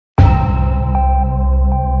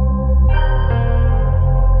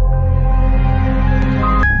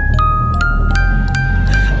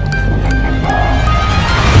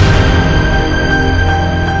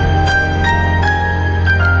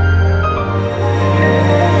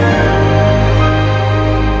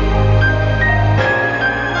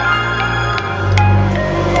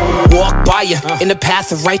fire in the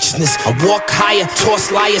path of righteousness. I walk higher,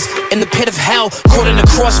 toss liars in the pit of hell, caught in the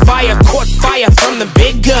crossfire, caught fire from the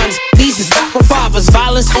big guns. These is not revolvers,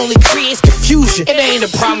 violence only creates confusion. It ain't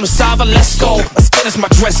a problem solver, let's go. Let's get us my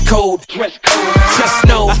dress code. Just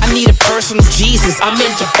know, I need a personal Jesus. I'm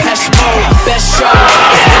in Depeche Mode. Best show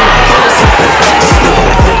is in the bullets of the best snow.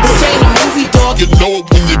 This ain't a movie, dog. You know it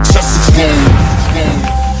when your chest explode.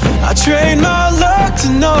 I trained my luck to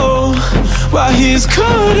know why he's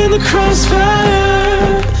caught in the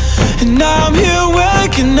crossfire. And now I'm here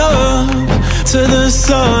waking up to the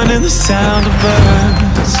sun and the sound of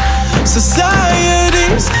birds.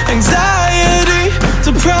 Society's anxiety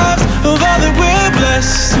deprived of all that we're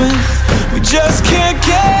blessed with. We just can't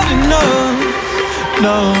get enough,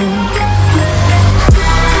 no.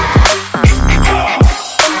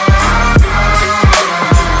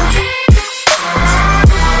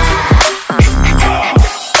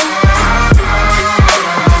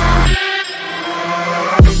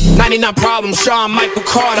 99 problems, Sean Michael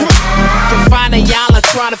Carter. Confined to Yala,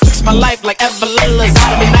 trying to fix my life like Evelilla's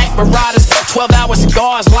out of me night marauders. 12-hour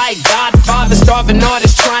cigars like Godfather. Starving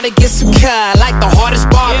artists trying to get some car like the hardest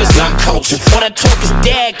barbers. I'm culture. All that talk is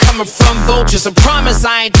dead, coming from vultures. I promise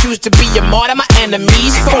I ain't choose to be a martyr. My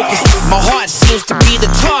enemies focus. My heart seems to be the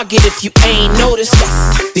target if you ain't noticed.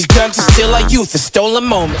 These guns are still our youth, the stolen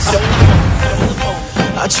moments.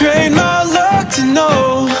 I trained my luck to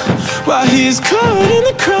know why he's caught in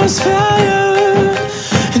the crossfire.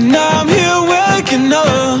 And now I'm here waking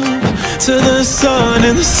up to the sun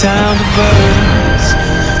and the sound of birds.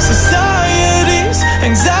 Society's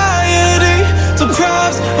anxiety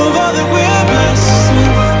deprives of all that we're blessed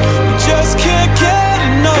with. We just can't get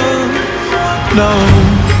enough, no.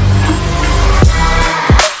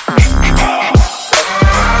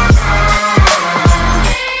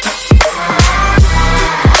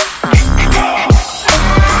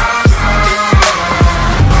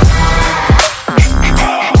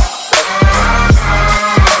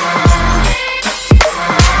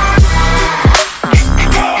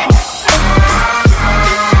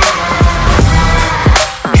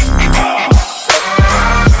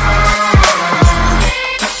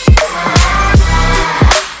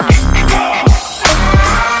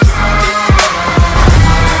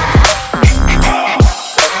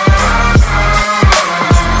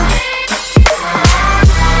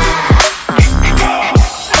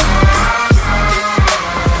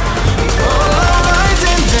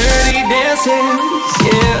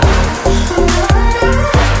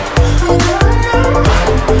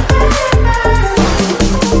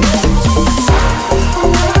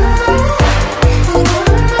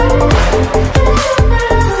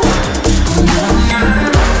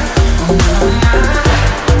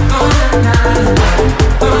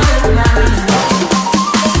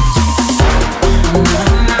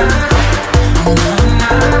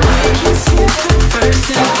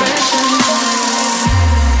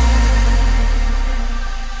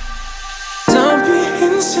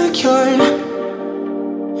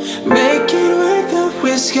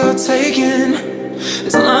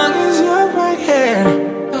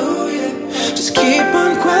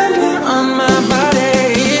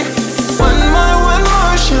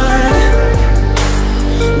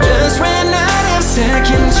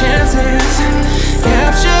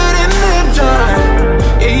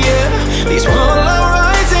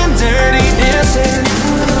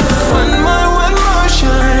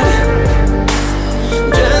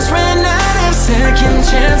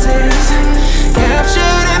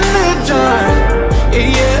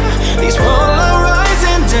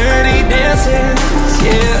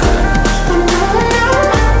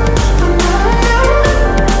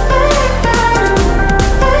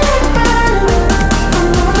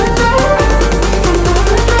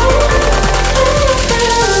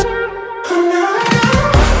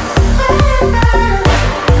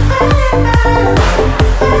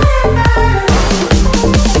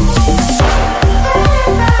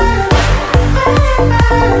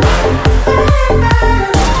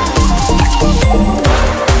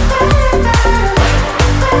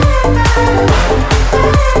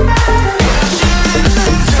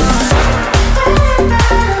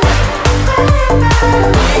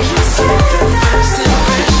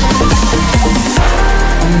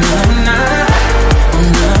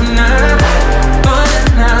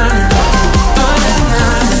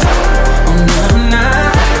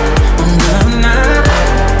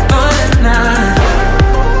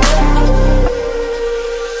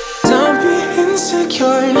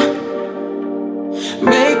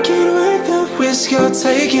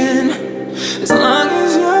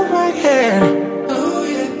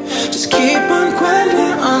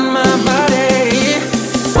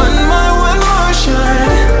 One more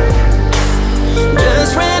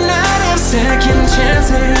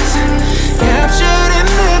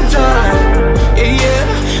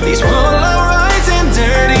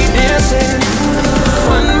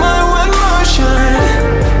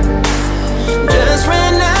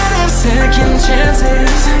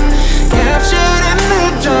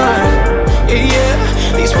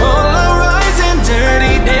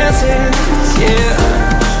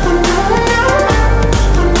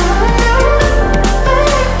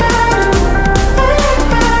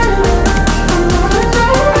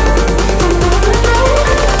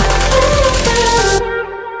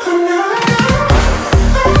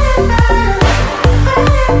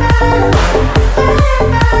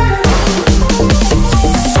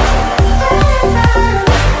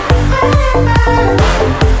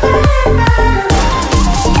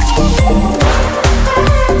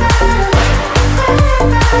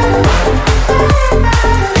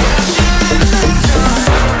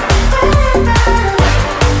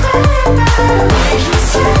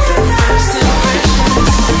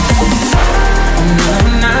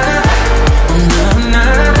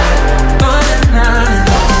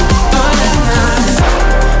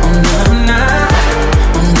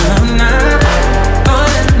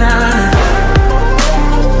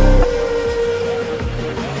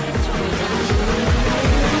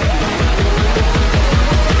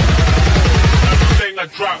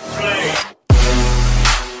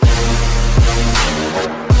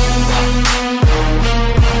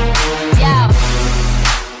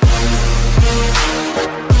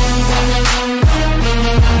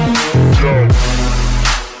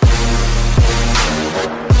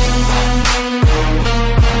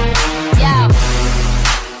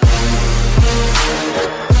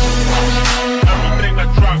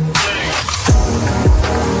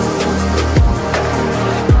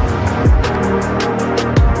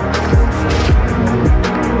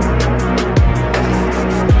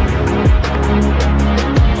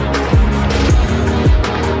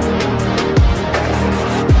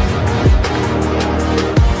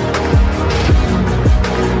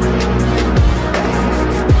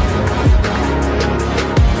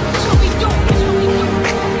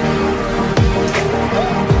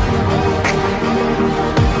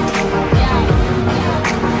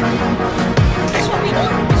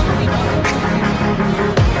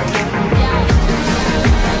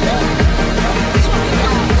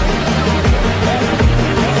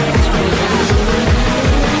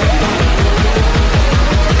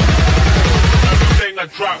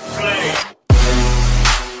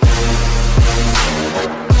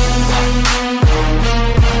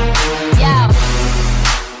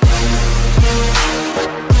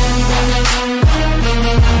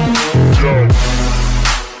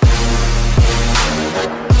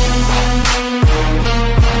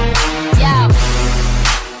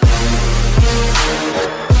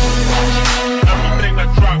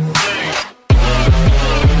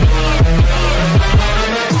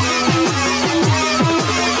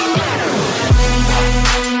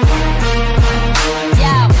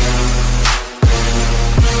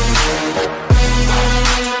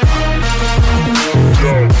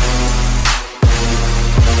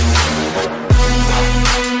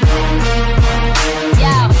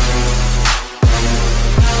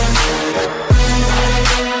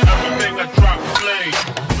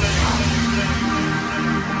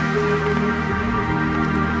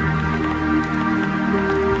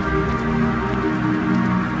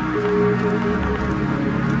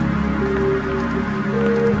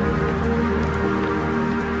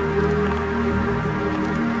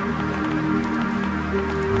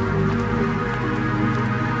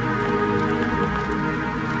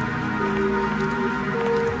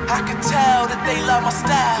I can tell that they love my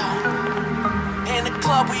style. In the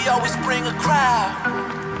club we always bring a crowd.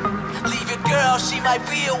 Leave your girl, she might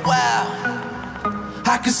be a while.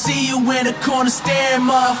 I can see you in the corner staring,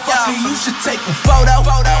 motherfucker, you should take a photo.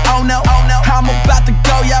 Oh no, I'm about to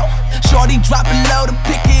go, yo. Shorty dropping low to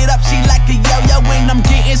pick it up, she like a yo-yo. And I'm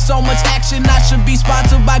getting so much action, I should be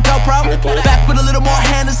sponsored by GoPro. Back with a little more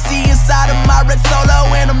Hennessy inside of my red Solo.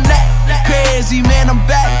 And I'm that crazy, man, I'm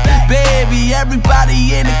back. Baby,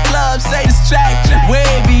 everybody in the club say this track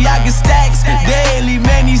wavy, I get stacks daily,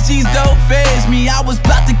 man, these G's don't faze me. I was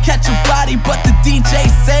about to catch a body, but the DJ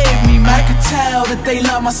saved me, man. I could tell that they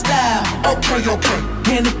love my style. Okay.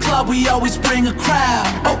 In the club we always bring a crowd.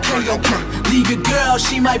 Okay. Leave your girl,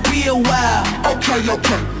 she might be a while. Okay.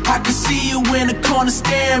 I can see you in the corner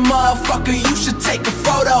staring, motherfucker, you should take a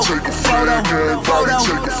photo. Photo.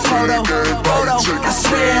 I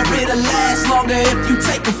swear it'll last longer if you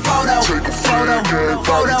take a photo.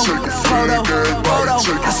 Photo.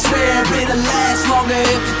 I swear it'll last longer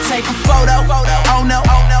if you take a photo. Oh no,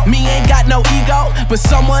 me ain't got no ego, but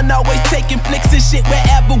someone always taking flicks and shit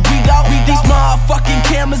wherever we go. These motherfucking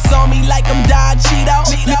cameras on me like I'm Don Cheeto.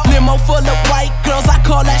 Limo full of white girls, I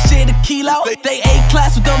call that shit a kilo. They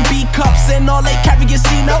A-class with them B cups and all they carry is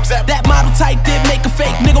C-notes. That model type did make a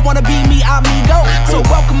fake nigga wanna be me, amigo. So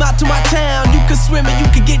welcome out to my town, you can swim and you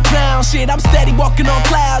can get drowned. Shit, I'm steady walking on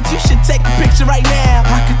clouds, you should take a picture right now.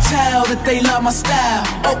 I can tell that they love my style.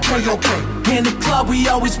 Okay. In the club we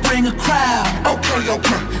always bring a crowd. Okay.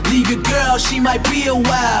 Leave your girl, she might be a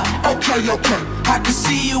while. Okay. I can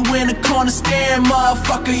see you in the corner staring,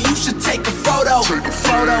 motherfucker, you should take a photo.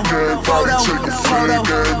 Photo.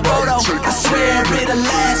 I swear it'll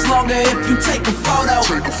last longer if you take a photo.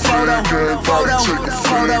 Photo.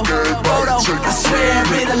 I swear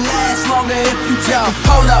it'll last longer if you take a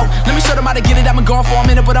photo. Let me show them how to get it, I've been gone for a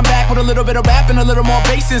minute, but I'm back with a little bit of rap and a little more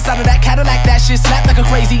bass inside of that Cadillac. That shit slapped like a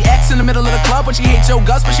crazy ex in the middle of the club, but she hates your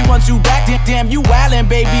guts, but she wants you back. Damn, you wildin',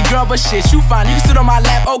 baby girl, but shit, you fine, you can sit on my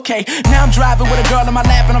lap, okay. Now I'm driving with a girl in my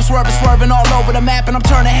lap and I'm swerving all over the map, and I'm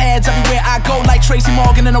turning heads everywhere I go like Tracy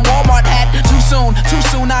Morgan in a Walmart ad. Too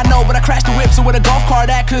soon, I know, but I crashed the whip, so with a golf cart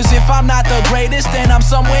at. Cause if I'm not the greatest, then I'm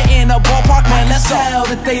somewhere in a ballpark, man, let's go. I can tell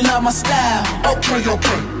that they love my style. Okay.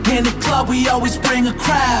 In the club we always bring a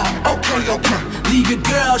crowd. Okay. Leave your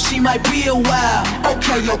girl, she might be a while.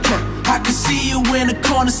 Okay. I can see you in the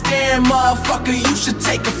corner staring, motherfucker, you should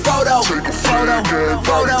take a photo.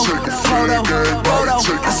 Photo.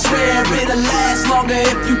 I swear it'll last longer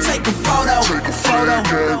if you take a photo.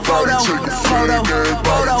 Photo.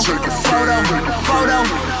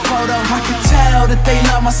 I can tell that they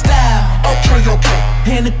love my style. Okay.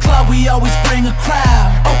 In the club we always bring a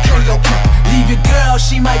crowd. Okay. Leave your girl,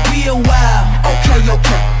 she might be a while. Okay.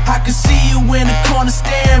 I can see you in the corner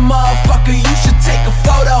staring, motherfucker, you should take a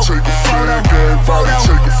photo. Photo.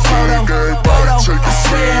 I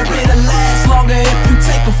swear it'll last longer if you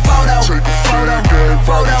take a photo.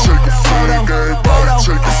 Photo.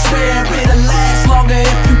 I swear it'll last longer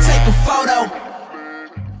if you take a photo.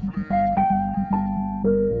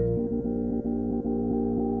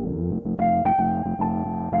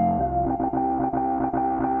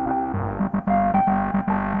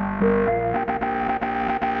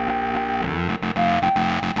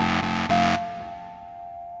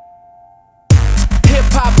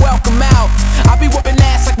 Welcome out. I be whooping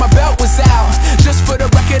ass like my belt was out. Just for the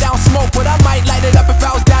record, I don't smoke, but I might light it up if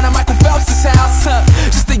I was down at Michael Phelps' house.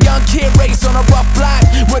 Just a young kid raised on a rough block,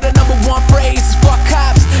 where the #1 phrase is fuck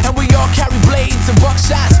cops, and we all carry blades and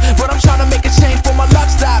buckshots. But I'm trying to make a change for my luck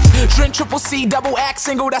stops. Drink triple C, double axe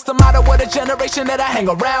single, that's the motto of the generation that I hang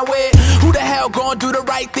around with. Who the hell gon' do the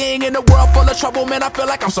right thing in a world full of trouble, man, I feel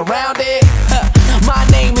like I'm surrounded. My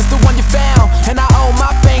name is the one you found, and I owe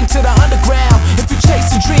my fame to the underground. If you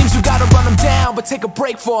chase your dreams, you gotta run them down. But take a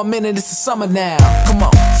break for a minute, it's the summer now. Come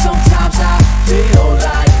on. Sometimes I feel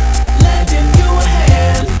like lending you a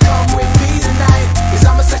hand. Come with me tonight, cause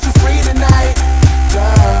I'ma set you free tonight,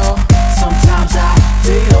 girl. Sometimes I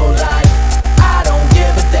feel like I don't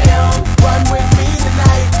give a damn. Run with me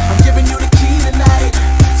tonight, I'm giving you the key tonight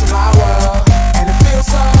to my world. And it feels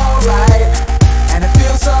so right, and it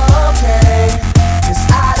feels so okay, cause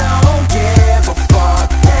I don't give a fuck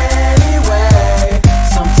anyway.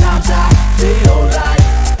 Sometimes I feel like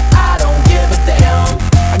I don't give a damn.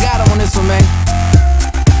 I got it on this one, man.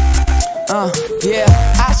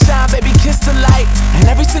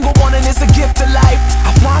 single morning is a gift of life.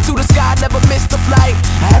 I fly through the sky, never missed a flight.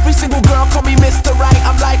 Every single girl call me Mr. Right.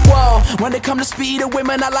 I'm like, whoa, when it come to speed of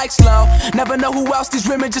women, I like slow. Never know who else these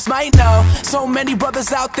women just might know. So many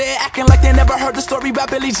brothers out there acting like they never heard the story about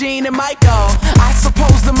Billie Jean and Michael. I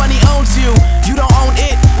suppose the money owns you. You don't own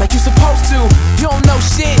it like you're supposed to. You don't know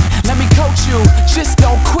shit, let me coach you. Just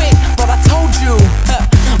don't quit, thought I told you.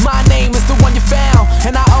 My name is the one you found,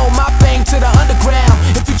 and I owe my fame to the underground.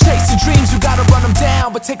 If you chase your dreams, you gotta run them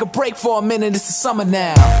down. But take a break for a minute, it's the summer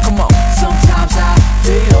now. Come on. Sometimes I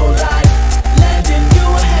feel like lending you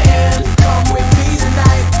a hand. Come with me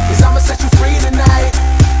tonight, 'cause I'ma set you free tonight,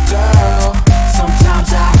 girl. Sometimes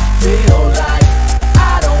I feel